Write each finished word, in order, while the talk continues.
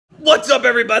What's up,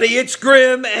 everybody? It's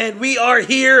Grim, and we are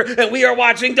here, and we are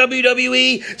watching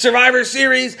WWE Survivor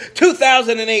Series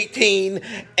 2018,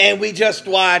 and we just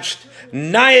watched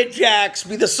Nia Jax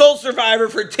be the sole survivor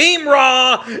for Team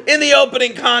Raw in the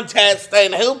opening contest,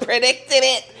 and who predicted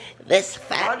it? This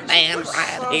fat man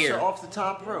right here. Off the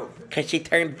top rope. Because she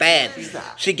turned bad.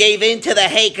 She gave in to the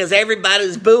hate because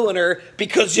everybody's booing her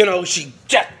because, you know, she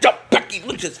jacked up Becky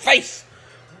Lynch's face.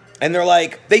 And they're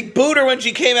like, they booed her when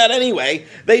she came out anyway.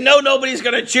 They know nobody's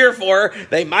going to cheer for her.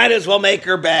 They might as well make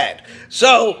her bad.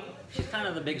 So... she's kind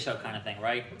of the Big Show kind of thing,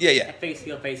 right? Yeah, yeah. Face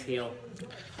heel, face heel.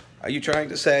 Are you trying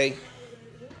to say...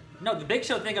 No, the Big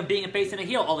Show thing of being a face and a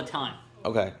heel all the time.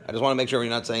 Okay. I just want to make sure you're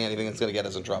not saying anything that's going to get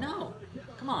us in trouble. No.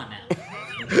 Come on now.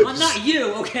 I'm not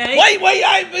you, okay? Wait, what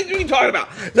are you talking about?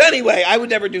 So anyway, I would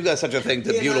never do such a thing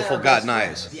to beautiful God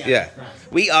Nias. Yeah.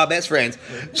 We are best friends.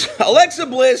 Alexa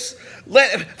Bliss,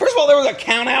 first of all, there was a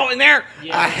count out in there.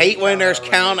 Yeah, I hate when there's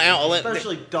count out.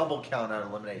 Especially double count out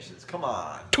eliminations. Come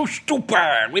on. Too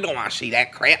stupid. We don't want to see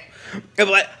that crap.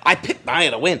 But I picked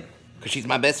Nia to win because she's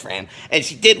my best friend. And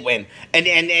she did win.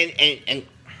 And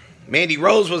Mandy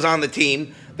Rose was on the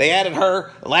team. They added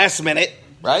her last minute.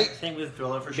 Right? Same with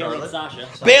for Bayley and Sasha.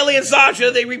 Bayley and Sasha,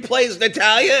 they replaced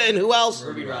Natalya, and who else?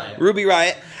 Ruby Riott. Ruby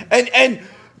Riott. And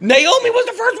Naomi was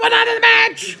the first one out of the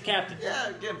match. She's captain.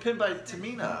 Yeah, getting pinned by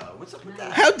Tamina. What's up with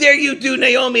that? How dare you do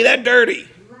Naomi that dirty?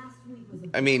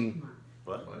 I mean...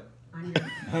 What?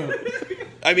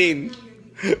 I mean...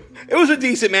 it was a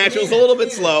decent match. It was a little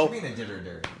bit slow. Tamina did her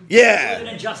dirty. Yeah. It was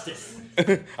an injustice.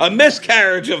 A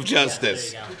miscarriage of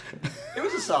justice. Yeah, it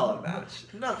was a solid match.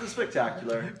 Nothing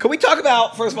spectacular. Can we talk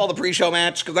about, first of all, the pre-show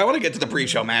match? Because I want to get to the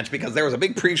pre-show match because there was a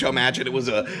big pre-show match and it was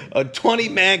a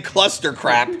 20-man cluster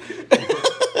crap.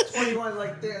 21,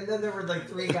 like, and then there were like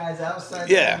 3 guys outside.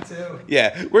 Yeah, too.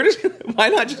 Yeah. We're just why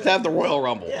not just have the Royal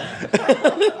Rumble? Yeah.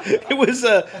 It was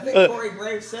I think Corey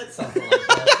Graves said something like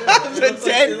that. It was a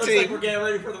 10 looks team. like we're getting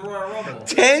ready for the Royal Rumble.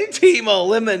 10-team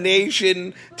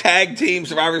elimination tag team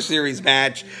Survivor Series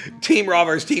match. Team Raw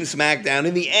versus Team SmackDown.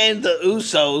 In the end, the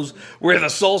Usos were the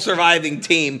sole surviving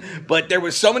team, but there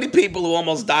were so many people who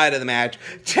almost died in the match.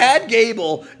 Chad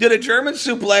Gable did a German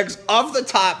suplex off the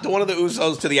top to one of the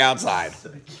Usos to the outside.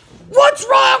 What's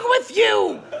wrong with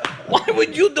you? Why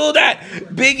would you do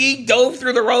that? Big E dove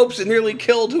through the ropes and nearly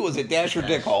killed, who was it, Dasher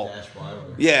Dickhole?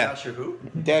 Yeah. Dasher who?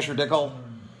 Dasher Dickhole.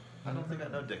 I don't think I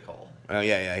know Dickhole. Oh,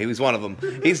 yeah, he was one of them.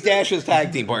 He's Dash's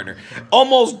tag team partner.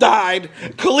 Almost died.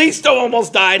 Kalisto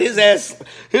almost died. His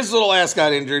little ass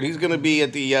got injured. He's going to be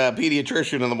at the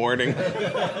pediatrician in the morning.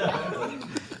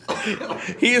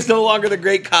 He is no longer the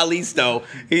great Kalisto.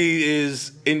 He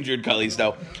is injured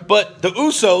Kalisto. But the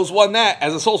Usos won that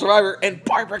as a sole survivor, and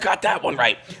Barbara got that one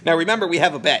right. Now, remember, we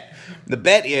have a bet. The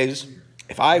bet is,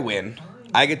 if I win,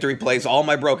 I get to replace all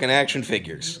my broken action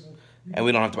figures. And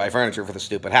we don't have to buy furniture for the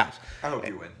stupid house. I hope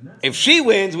you win. If she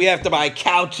wins, we have to buy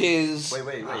couches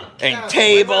wait. and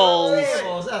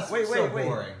tables. That's wait.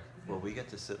 boring. Will we get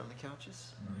to sit on the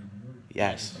couches?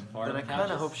 Yes. Then I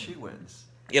kind of hope she wins.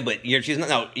 Yeah, but she's not.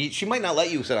 No, she might not let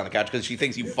you sit on the couch because she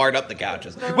thinks you fart up the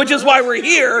couches. Which is why we're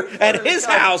here at his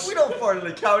house. We don't fart on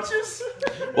the couches.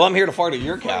 Well, I'm here to fart at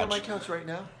your Fart on my couch. couch right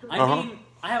now. I mean,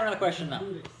 I have another question though.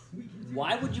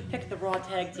 Why would you pick the Raw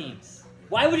tag teams?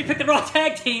 Why would you pick the Raw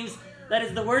tag teams? That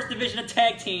is the worst division of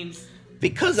tag teams.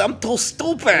 Because I'm too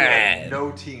stupid.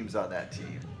 No teams on that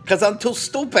team. Because I'm too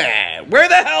stupid. Where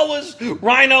the hell was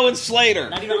Rhino and Slater?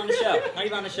 Not even on the show. Not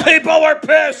even on the show. People were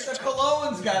pissed. The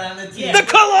Colognes got on the team. Yeah. The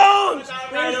Colognes!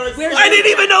 Where's I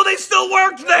didn't even know they still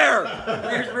worked there.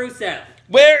 Where's Rusev?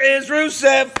 Where is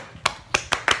Rusev?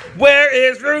 Where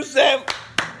is Rusev?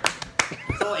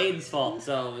 It's all Aiden's fault,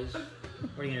 so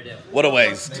what are you going to do? What a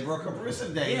waste. They broke up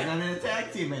Rusev Day. He's not in a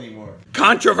tag team anymore.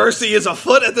 Controversy is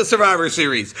afoot at the Survivor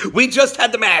Series. We just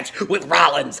had the match with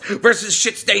Rollins versus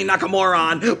Shitstain Nakamura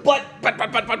on, but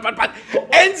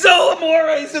Enzo Amore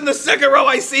is in the second row.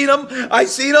 I seen him,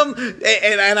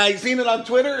 and I seen it on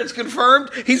Twitter. It's confirmed.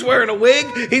 He's wearing a wig.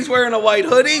 He's wearing a white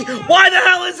hoodie. Why the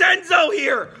hell is Enzo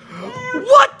here?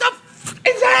 What the f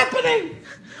is happening?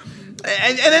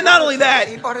 And then not only that,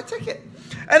 He bought a ticket.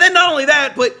 and then not only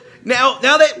that, but now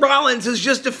that Rollins has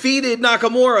just defeated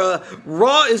Nakamura,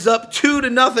 Raw is up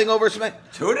 2-0 over SmackDown.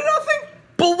 2-0?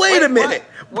 But wait a minute.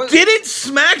 Didn't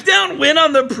SmackDown win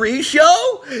on the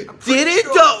pre-show?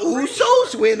 Didn't the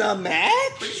Usos win a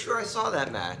match? Pretty sure I saw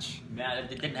that match. Nah, it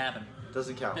didn't happen.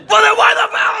 Doesn't count. Well, then why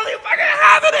the hell are you fucking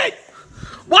having it?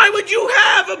 Why would you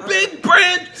have a big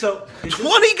brand, So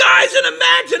 20 guys in a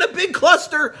match in a big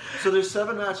cluster? So there's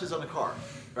 7 matches on the card.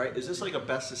 right? Is this like a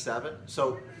best of 7?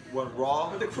 So when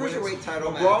Raw, The cruiserweight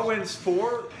title when Raw match. wins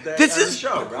 4, then This ends is- the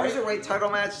show, The right? cruiserweight title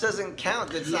match doesn't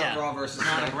count. It's Yeah, not Raw versus it's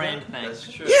not a SmackDown. brand thing.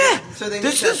 That's true. Yeah. So they need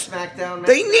This that is SmackDown match.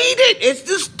 They need it. It's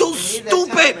just so They need that title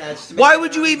stupid. match to make Why it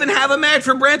would you happen. even have a match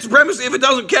for brand supremacy if it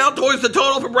doesn't count towards the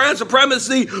total for brand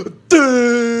supremacy?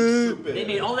 Duh. They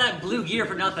made all that blue gear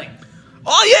for nothing.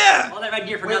 Oh yeah. All that red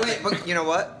gear for Wait, nothing. but you know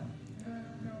what?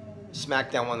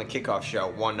 SmackDown won the kickoff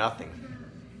show, 1-0.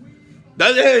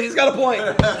 He's got a point.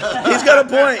 He's got a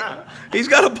point. He's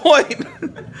got a point.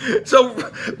 So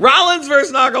Rollins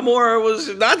versus Nakamura was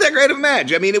not that great of a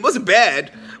match. I mean, it wasn't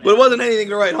bad, but it wasn't anything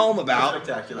to write home about.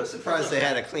 Spectacular. Surprised they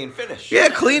had a clean finish. Yeah,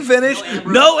 clean finish.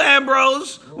 No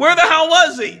Ambrose. Where the hell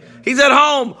was he? He's at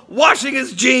home washing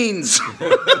his jeans.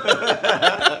 Meanwhile,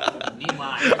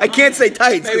 I can't say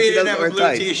tights because Maybe he he didn't doesn't have wear a blue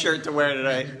tights. T-shirt to wear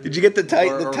today. Did you get the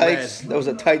tights? Or- The or tights. red. That was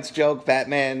a tights joke.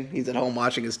 Batman. He's at home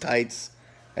washing his tights.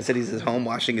 I said he's at home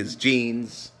washing his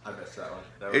jeans. I missed that one.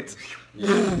 That It's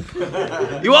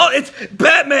you all. It's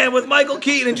Batman with Michael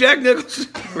Keaton and Jack Nicholson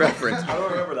reference. I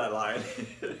don't remember that line.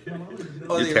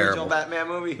 Oh, You're the terrible. original Batman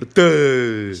movie?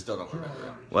 Duh. Still don't remember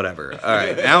that. Whatever. All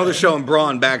right. Now they're showing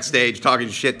Braun backstage talking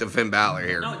shit to Finn Balor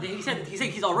here. no, he said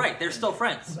he's all right. They're still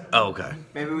friends. Oh, okay.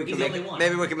 Maybe we He's can the make only one.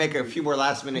 maybe we can make a few more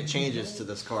last-minute changes to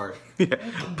this card.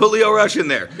 Put Leo Rush in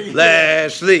there.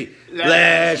 Lashley.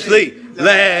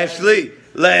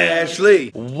 Lashley.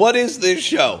 What is this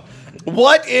show?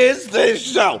 What is this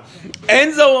show?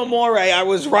 Enzo Amore, I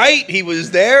was right. He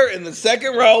was there in the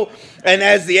second row. And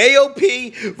as the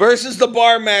AOP versus the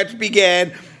bar match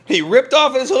began, he ripped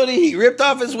off his hoodie, he ripped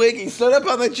off his wig, he stood up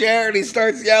on the chair and he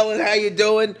starts yelling, "How you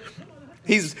doing?"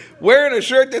 He's wearing a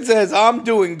shirt that says, "I'm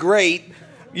doing great."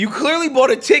 You clearly bought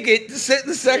a ticket to sit in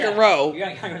the second row. You're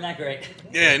not doing that great.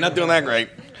 Yeah, not doing that great.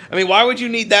 I mean, why would you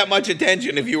need that much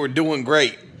attention if you were doing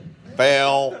great?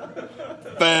 Fail.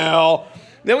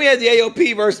 Then we had the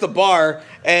AOP versus the bar,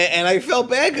 and I felt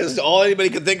bad because all anybody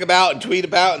could think about and tweet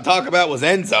about and talk about was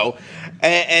Enzo.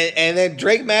 And then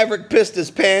Drake Maverick pissed his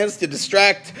pants to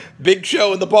distract Big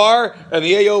Show in the bar, and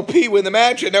the AOP win the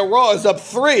match, and now Raw is up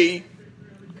 3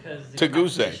 to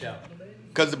Goose Egg.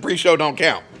 Because the pre-show don't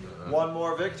count. One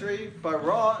more victory by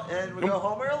Raw, and we go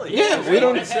home early. Yeah, we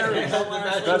don't...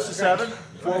 Best of 7,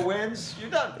 4 wins, you're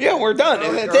done. Yeah, we're done.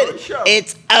 Early That's it. show.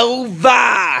 It's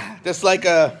over. Just like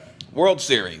a World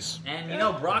Series. And you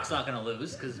know Brock's not going to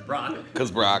lose because Brock.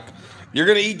 Because Brock, you're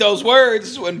going to eat those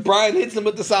words when Bryan hits him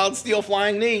with the solid steel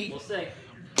flying knee. We'll see.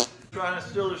 Trying to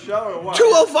steal the show or what?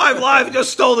 205 Live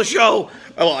just stole the show.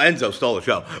 Oh, well, Enzo stole the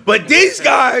show. But these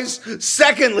guys,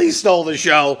 secondly, stole the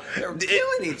show. They're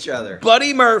killing each other.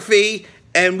 Buddy Murphy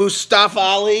and Mustafa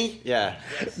Ali. Yeah.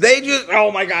 They just,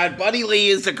 oh my God, Buddy Lee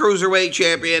is the cruiserweight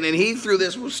champion, and he threw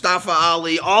this Mustafa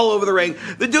Ali all over the ring.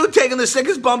 The dude taking the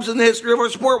sickest bumps in the history of our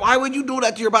sport. Why would you do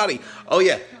that to your body? Oh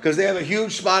yeah, because they have a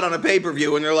huge spot on a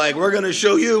pay-per-view, and they're like, we're going to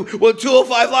show you what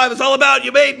 205 Live is all about.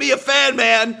 You made me a fan,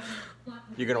 man.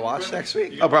 You gonna watch next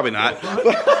week? Oh, probably not.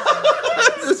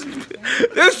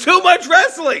 There's too much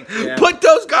wrestling. Yeah. Put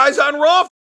those guys on Raw, for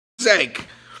sake.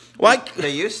 Why? They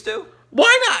used to.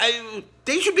 Why not?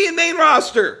 They should be in main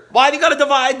roster. Why do you got to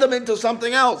divide them into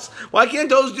something else? Why can't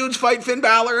those dudes fight Finn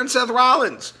Balor and Seth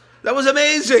Rollins? That was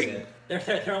amazing.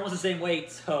 They're almost the same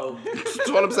weight, so That's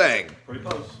what I'm saying. Pretty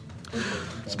close.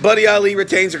 Buddy Ali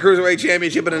retains the Cruiserweight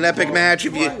Championship in an epic match.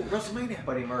 If you WrestleMania.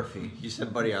 Buddy Murphy. You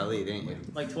said Buddy Ali, didn't you?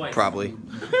 like twice. probably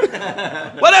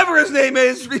whatever his name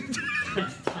is.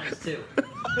 Times 2.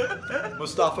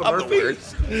 Mustafa I'm the Murphy.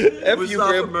 worst. F you,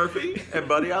 Mustafa Grim. Murphy and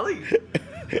Buddy Ali.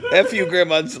 F you, Grim,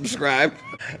 unsubscribe.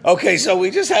 Okay, so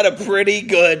we just had a pretty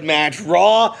good match.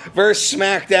 Raw versus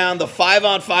SmackDown, the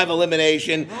 5-on-5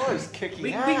 elimination. Raw is kicking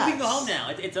We ass. can go home now.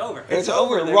 It's over. It's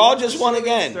over. They Raw won just the won series.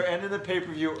 again. They're ending the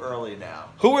pay-per-view early now.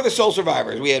 Who were the sole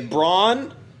survivors? We had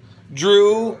Braun,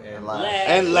 Drew, And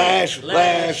and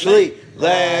Lashley.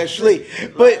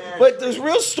 But the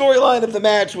real storyline of the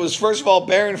match was, first of all,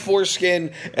 Baron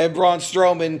Foreskin and Braun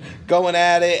Strowman going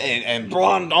at it, and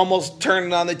Braun almost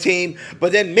turning on the team.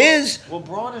 But then Miz, Well,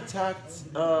 Braun attacked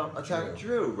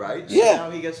Drew, right? So Yeah. now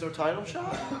he gets no title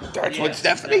shot? that's what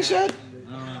Stephanie said.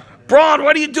 Braun,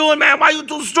 what are you doing, man? Why are you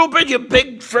too stupid, you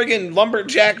big friggin'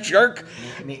 lumberjack jerk?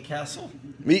 Meat Castle.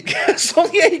 Meat Castle?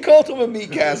 Yeah, he called him a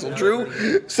Meat Castle.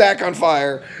 Drew, sack on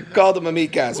fire, called him a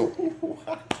Meat Castle.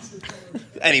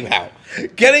 Anyhow,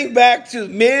 getting back to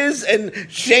Miz and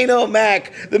Shane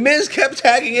O'Mac. The Miz kept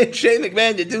tagging in Shane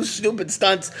McMahon to do stupid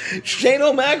stunts. Shane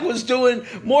O'Mac was doing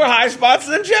more high spots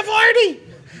than Jeff Hardy.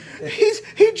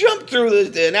 He jumped through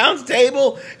the announce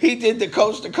table. He did the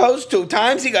coast to coast 2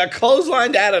 times. He got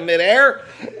clotheslined out of midair.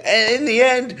 And in the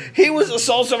end, he was the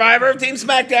sole survivor of Team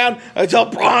SmackDown until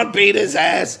Braun beat his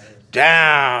ass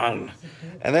down.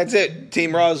 And that's it.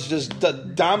 Team Raw's just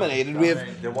dominated.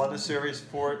 They won the series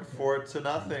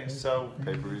 4-0, so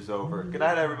pay-per-view's over. Good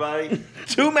night, everybody.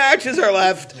 2 matches are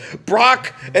left.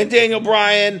 Brock and Daniel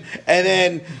Bryan, and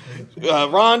then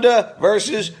Ronda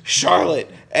versus Charlotte.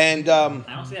 And I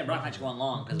don't see that Brock match going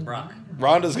long because Brock.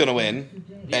 Ronda's going to win,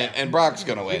 and Brock's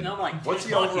going to win. What's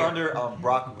the over-under on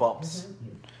Brock bumps?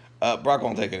 Brock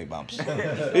won't take any bumps.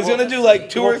 He's going to do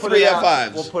like 2 or 3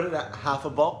 F5s. We'll put it at half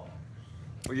a bump.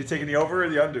 Are you taking the over or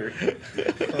the under?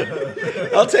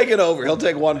 I'll take it over. He'll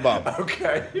take 1 bump.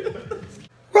 Okay.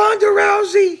 Ronda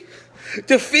Rousey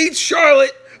defeats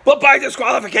Charlotte, but by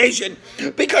disqualification,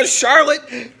 because Charlotte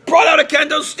brought out a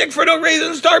kendo stick for no reason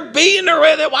and started beating her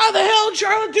with it. Why the hell did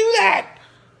Charlotte do that?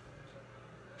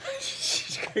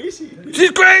 She's crazy.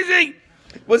 She's crazy.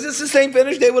 Was this the same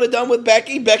finish they would have done with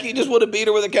Becky? Becky just would have beat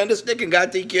her with a kendo stick and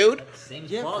got DQ'd?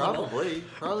 Yeah, probably.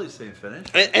 Probably the same finish.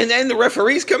 And then the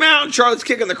referees come out and Charlotte's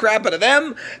kicking the crap out of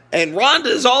them. And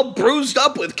Ronda's all bruised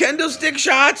up with kendo stick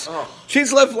shots. Oh.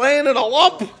 She's left laying in a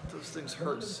lump. Those things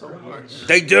hurt so much.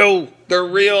 They do. They're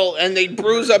real and they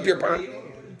bruise up your part.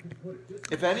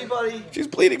 If anybody She's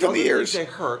bleeding from the ears. they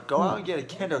hurt, go out and get a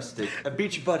kendo stick and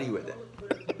beat your buddy with it.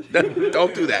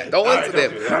 Don't do that. Don't listen to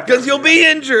him. Because you'll be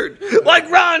injured. Like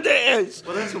Ronda is.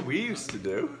 Well, that's what we used to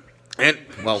do. And,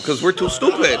 well, because we're too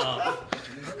stupid.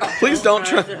 Please don't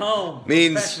try. At home.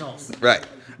 Means, right.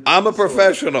 I'm a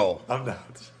professional. I'm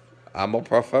not. I'm a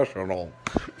professional.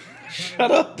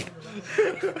 Shut up.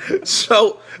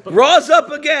 So, Raw's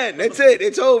up again. That's it.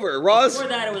 It's over. Raw's. Before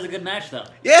that, it was a good match, though.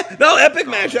 Yeah, no, epic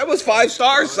match. That was 5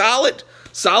 stars. Solid.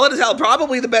 Solid as hell.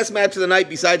 Probably the best match of the night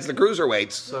besides the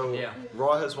cruiserweights. So, Yeah.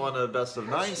 Raw has won a best of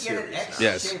 9 She had an series.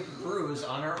 Yes. X-shaped bruise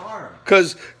on her arm.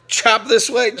 Because chop this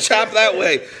way, chop that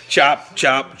way. Chop,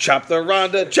 chop, chop the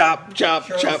Ronda. Chop, chop,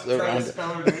 chop the Ronda.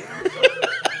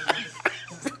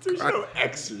 There's no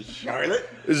X's, Charlotte.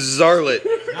 Zarlet.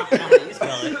 You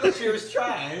spell it. She was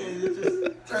trying. It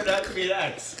just turned out to be an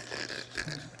X.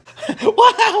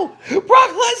 Wow!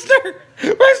 Brock Lesnar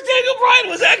versus Daniel Bryan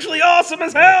was actually awesome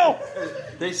as hell.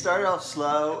 They started off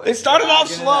slow. They started off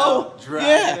slow. Dragging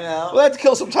it Yeah. out. Well, let's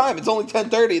kill some time. It's only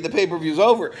 10:30. The pay-per-view's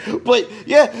over. But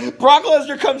yeah, Brock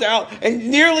Lesnar comes out and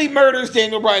nearly murders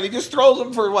Daniel Bryan. He just throws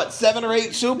him for what, 7 or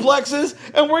 8 suplexes,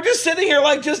 and we're just sitting here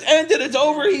like, just end it. It's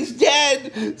over. He's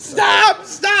dead. Stop!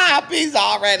 Stop! He's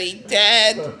already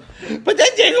dead. But then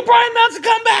Daniel Bryan mounts a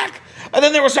comeback. And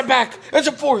then there was a back. It's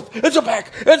a fourth. It's a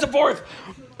back. It's a fourth.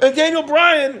 And Daniel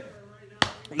Bryan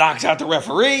knocks out the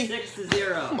referee.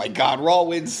 6-0. Oh my God! Raw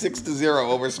wins 6-0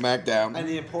 over SmackDown. And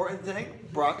the important thing,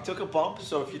 Brock took a bump,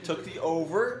 so if you took the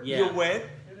over, Yeah. you win.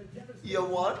 You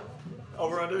won.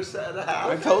 Over under 7.5.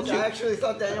 I told you. I actually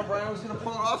thought Daniel Bryan was going to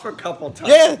pull it off a couple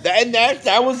times. Yeah, and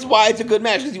that was why it's a good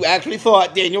match, because you actually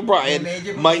thought Daniel Bryan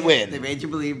might They win. made you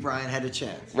believe Bryan had a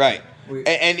chance. Right.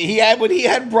 And he had, when he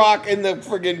had Brock in the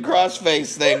friggin'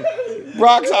 crossface thing,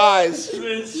 Brock's eyes.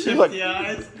 Look,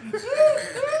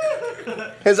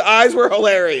 his eyes were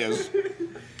hilarious.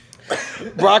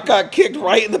 Brock got kicked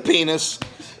right in the penis.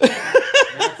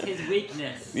 That's his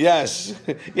weakness. Yes.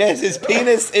 Yes, his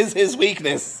penis is his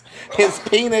weakness. His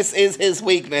penis is his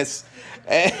weakness.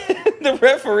 And the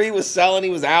referee was selling. He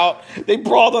was out. They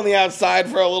brawled on the outside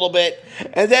for a little bit.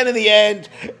 And then in the end,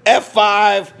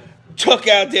 F5 took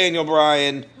out Daniel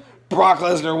Bryan. Brock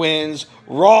Lesnar wins.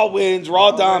 Raw wins.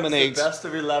 Raw dominates. The best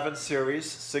of 11 series,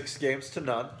 6 games to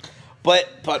none.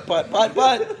 But.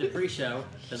 The pre-show.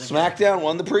 SmackDown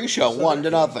won the pre-show,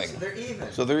 1-0. So they're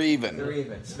even. So they're even. They're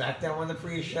even. SmackDown won the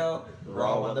pre-show.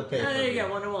 Raw won the pay. Yeah, there you go.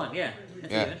 1-1. Yeah.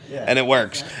 That's Yeah. even. Yeah. And it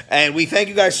works. And we thank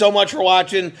you guys so much for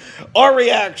watching our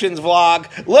reactions vlog.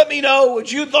 Let me know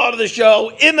what you thought of the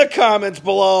show in the comments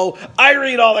below. I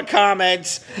read all the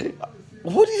comments.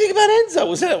 What do you think about Enzo?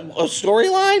 Was that a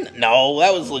storyline? No,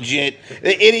 that was legit.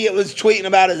 The idiot was tweeting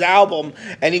about his album,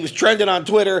 and he was trending on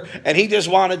Twitter, and he just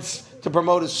wanted to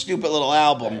promote his stupid little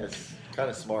album. Kind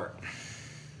of smart.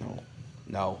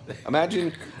 No.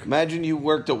 Imagine you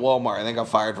worked at Walmart and then got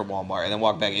fired from Walmart and then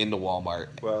walked back into Walmart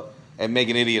Well, and make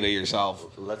an idiot of yourself.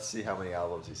 let's see how many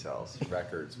albums he sells.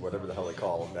 Records, whatever the hell they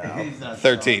call them He's now. not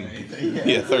 13. selling anything.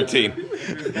 Yeah,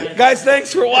 13. Guys,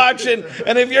 thanks for watching.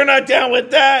 And if you're not down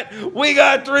with that, we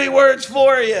got 3 words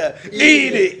for you.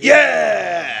 Eat it.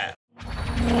 Yeah.